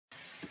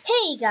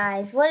Hey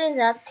guys, what is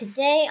up?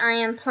 Today I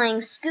am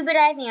playing scuba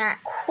diving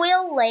at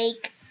Quill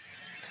Lake,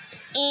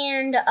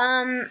 and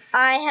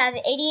I have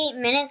 88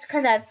 minutes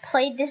because I've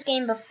played this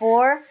game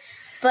before,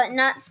 but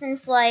not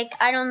since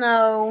I don't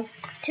know,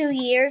 2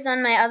 years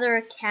on my other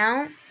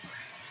account,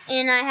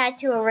 and I had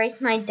to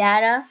erase my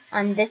data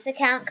on this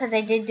account because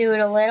I did do it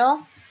a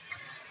little.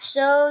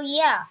 So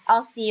yeah,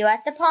 I'll see you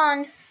at the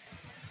pond.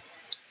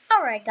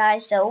 Alright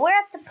guys, so we're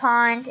at the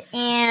pond,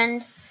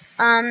 and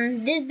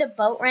this is the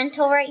boat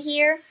rental right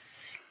here,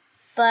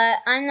 but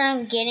I'm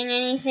not getting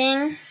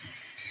anything.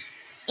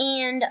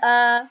 And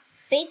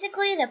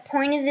basically the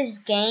point of this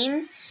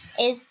game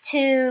is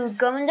to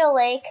go into the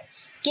lake,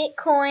 get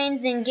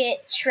coins and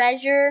get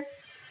treasure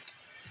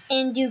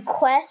and do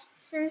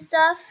quests and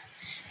stuff.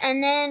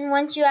 And then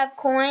once you have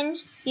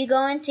coins, you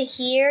go into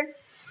here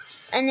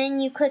and then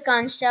you click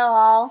on sell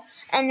all,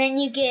 and then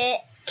you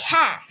get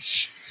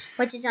cash,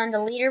 which is on the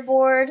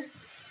leaderboard.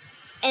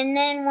 And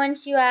then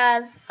once you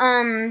have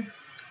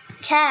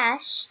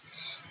cash,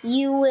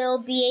 you will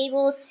be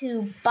able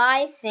to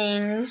buy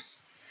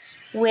things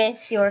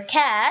with your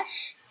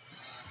cash,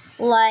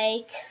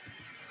 like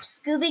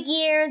scuba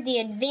gear, the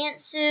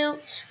advanced suit,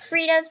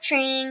 free dive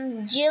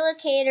training,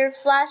 geolocator,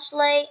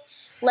 flashlight,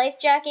 life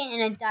jacket,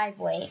 and a dive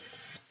weight.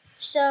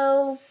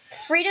 So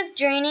free dive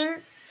training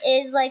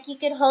is like you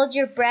could hold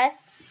your breath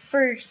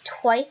for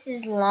twice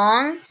as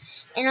long,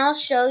 and I'll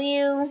show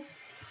you,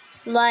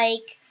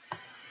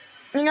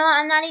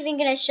 I'm not even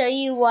going to show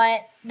you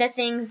what the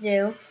things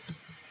do.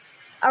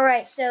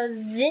 Alright, so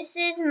this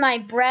is my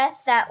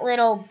breath, that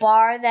little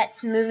bar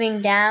that's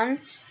moving down.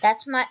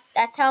 That's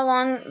how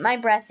long my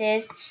breath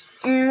is.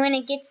 And when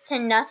it gets to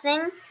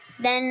nothing,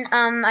 then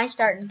I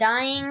start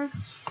dying.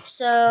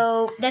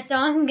 So that's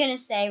all I'm going to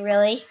say,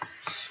 really.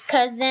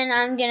 Because then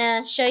I'm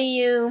going to show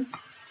you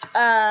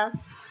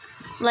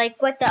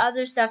what the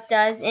other stuff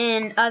does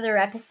in other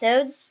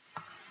episodes.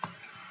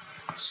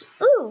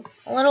 Ooh,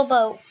 a little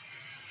boat.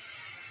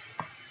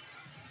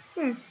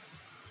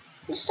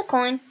 Just a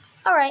coin.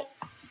 Alright.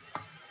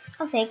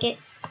 I'll take it.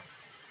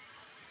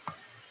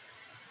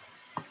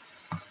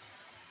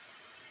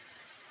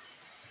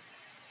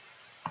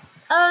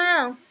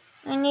 Oh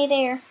no, I need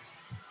air.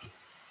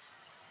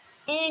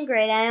 And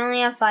great, I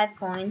only have 5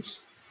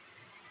 coins.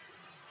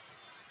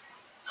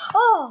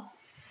 Oh,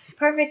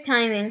 perfect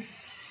timing.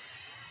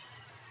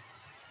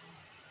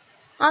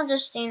 I'll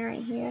just stand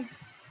right here.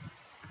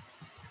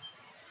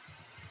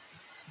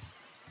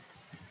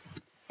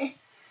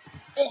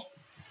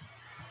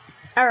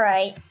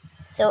 Alright,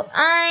 so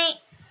I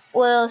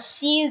will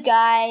see you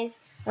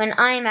guys when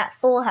I'm at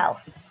full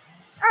health.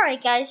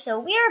 Alright guys, so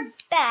we're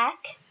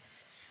back.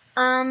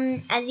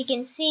 As you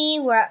can see,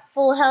 we're at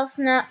full health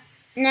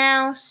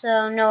now,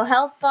 so no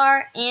health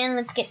bar, and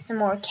let's get some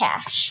more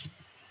cash.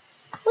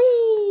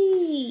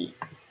 Whee!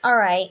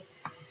 Alright,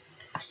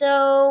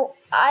 so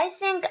I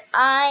think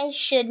I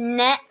should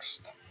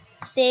next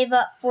save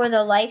up for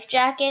the life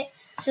jacket,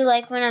 so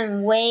when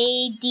I'm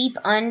way deep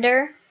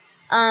under,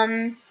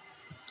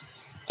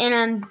 and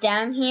I'm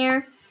down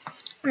here,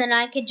 then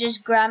I could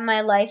just grab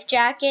my life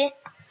jacket,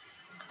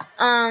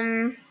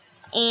 and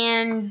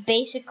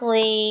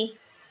basically,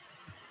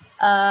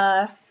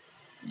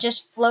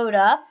 just float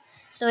up,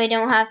 so I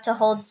don't have to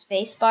hold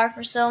spacebar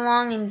for so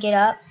long and get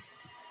up,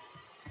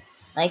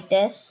 like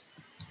this.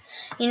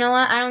 You know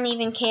what, I don't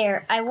even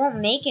care. I won't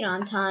make it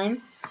on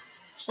time,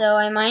 so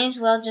I might as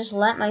well just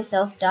let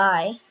myself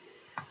die,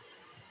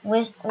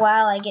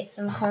 while I get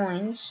some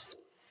coins.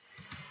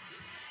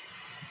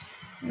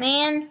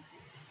 Man.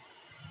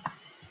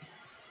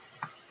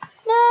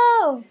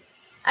 No!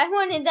 I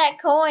wanted that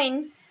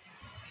coin.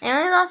 I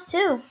only lost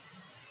 2.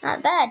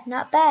 Not bad,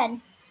 not bad.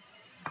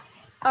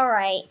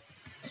 Alright,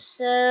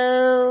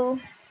 so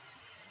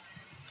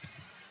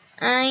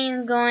I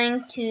am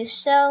going to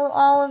sell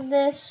all of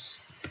this.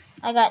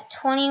 I got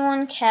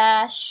 21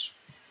 cash.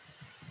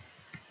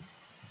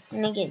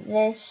 Let me get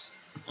this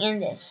and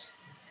this.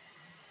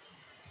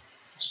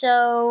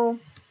 So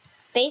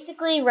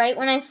basically, right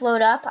when I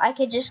float up, I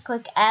could just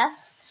click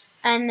F,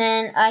 and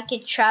then I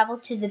could travel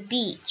to the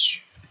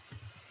beach.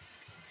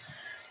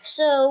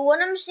 So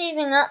what I'm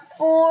saving up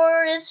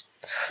for is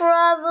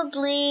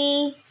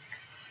probably...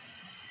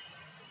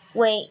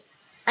 Wait,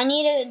 I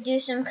need to do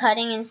some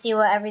cutting and see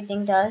what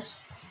everything does.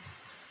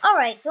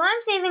 Alright, so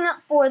I'm saving up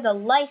for the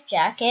life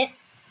jacket.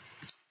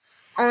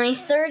 Only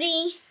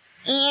 30,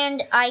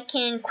 and I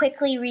can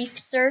quickly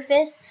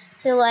resurface.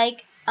 So I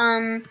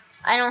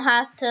don't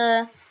have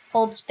to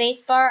hold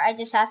spacebar, I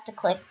just have to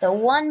click the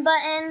 1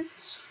 button,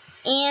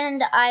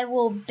 and I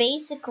will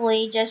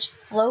basically just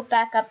float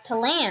back up to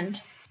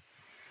land.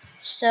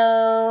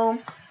 So,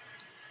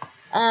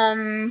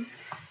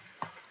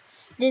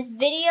 this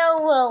video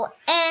will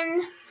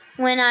end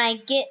when I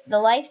get the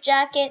life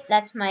jacket.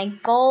 That's my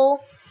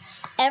goal.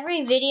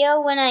 Every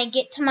video when I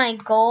get to my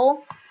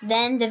goal,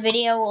 then the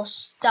video will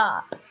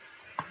stop.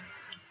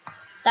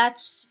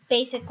 That's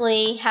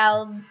basically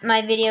how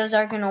my videos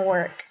are gonna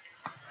work.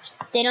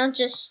 They don't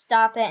just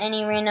stop at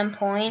any random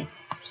point.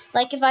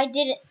 If I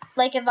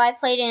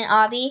played in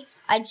obby,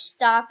 I'd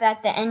stop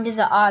at the end of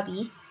the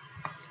obby.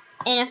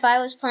 And if I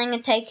was playing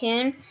a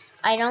tycoon,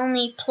 I'd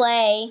only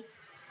play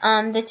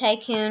the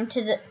tycoon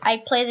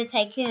I'd play the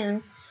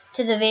tycoon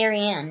to the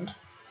very end.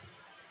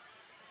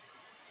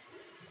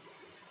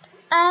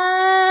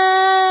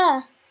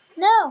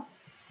 No.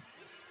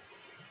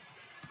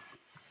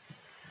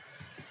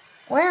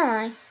 Where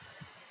am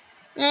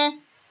I?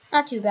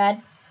 Not too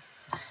bad.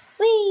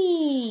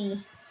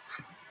 Whee!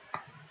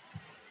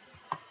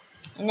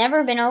 I've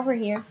never been over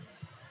here.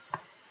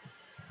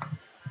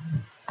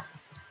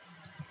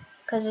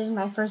 Because this is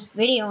my first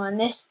video on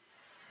this.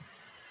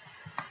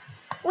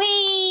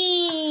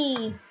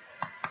 Whee!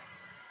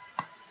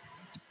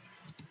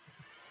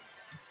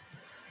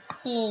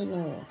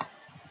 Hello.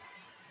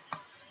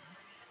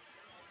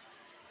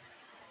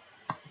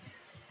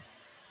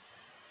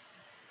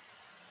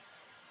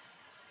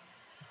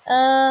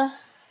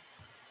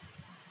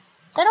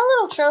 Is that a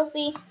little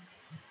trophy?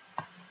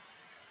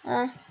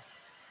 I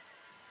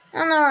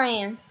don't know where I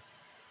am.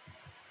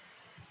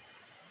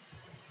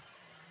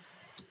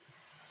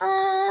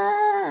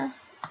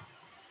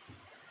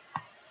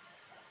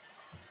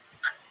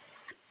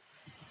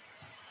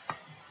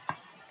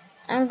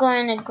 I'm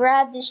going to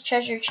grab this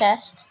treasure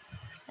chest.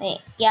 Wait,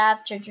 yeah, I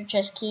have treasure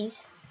chest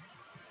keys.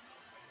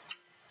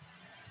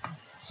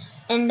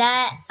 And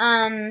that,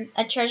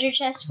 a treasure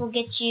chest will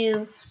get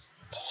you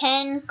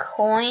 10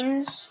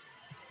 coins.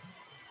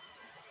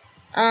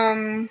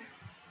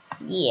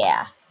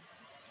 Yeah.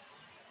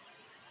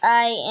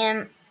 I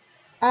am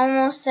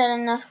almost at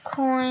enough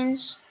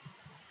coins.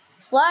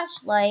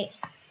 Flashlight.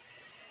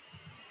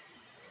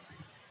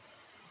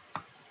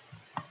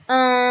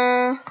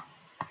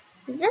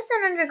 Is this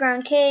an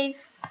underground cave?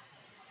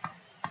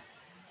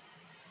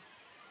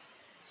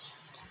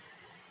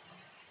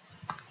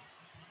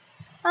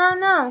 Oh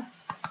no.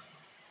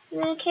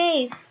 You're in a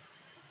cave.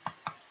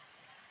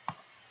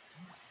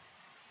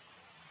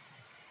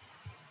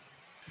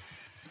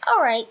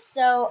 Alright,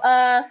 so,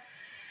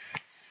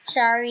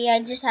 sorry,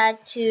 I just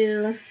had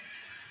to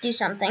do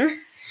something.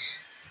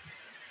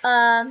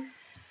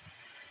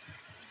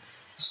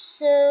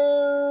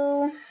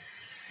 So,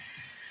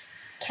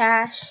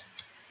 cash.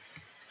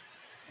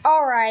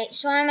 Alright,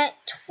 so I'm at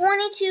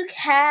 22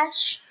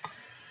 cash,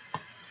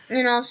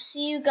 and I'll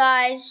see you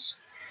guys,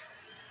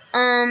 no,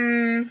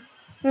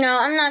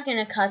 I'm not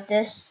gonna cut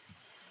this.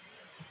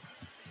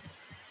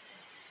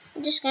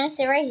 I'm just gonna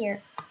stay right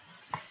here.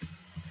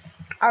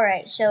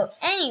 Alright, so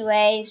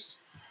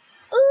anyways,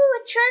 ooh,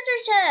 a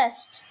treasure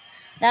chest!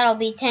 That'll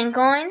be 10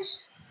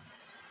 coins.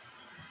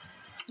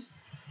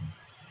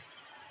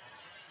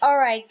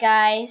 Alright,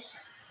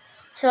 guys,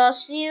 so I'll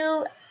see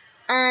you,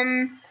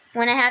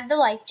 when I have the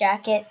life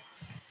jacket.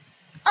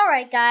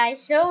 Alright,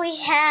 guys, so we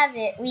have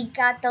it. We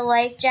got the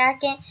life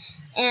jacket,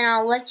 and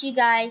I'll let you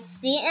guys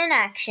see it in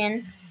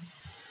action.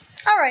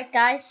 Alright,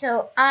 guys,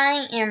 so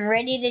I am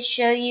ready to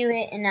show you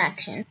it in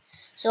action.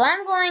 So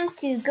I'm going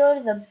to go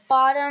to the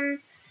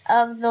bottom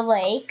of the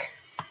lake.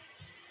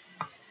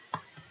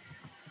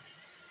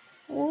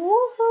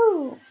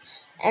 Woohoo!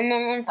 And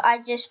then if I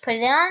just put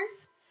it on,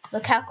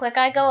 look how quick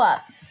I go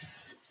up.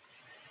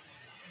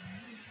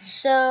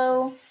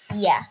 So,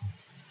 yeah.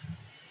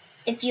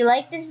 If you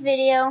like this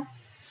video,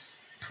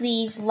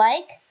 please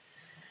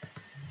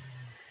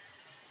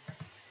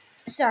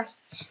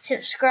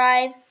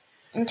subscribe,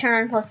 and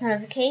turn on post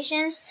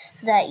notifications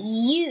so that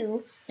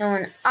you know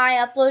when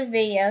I upload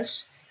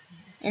videos.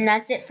 And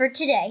that's it for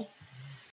today.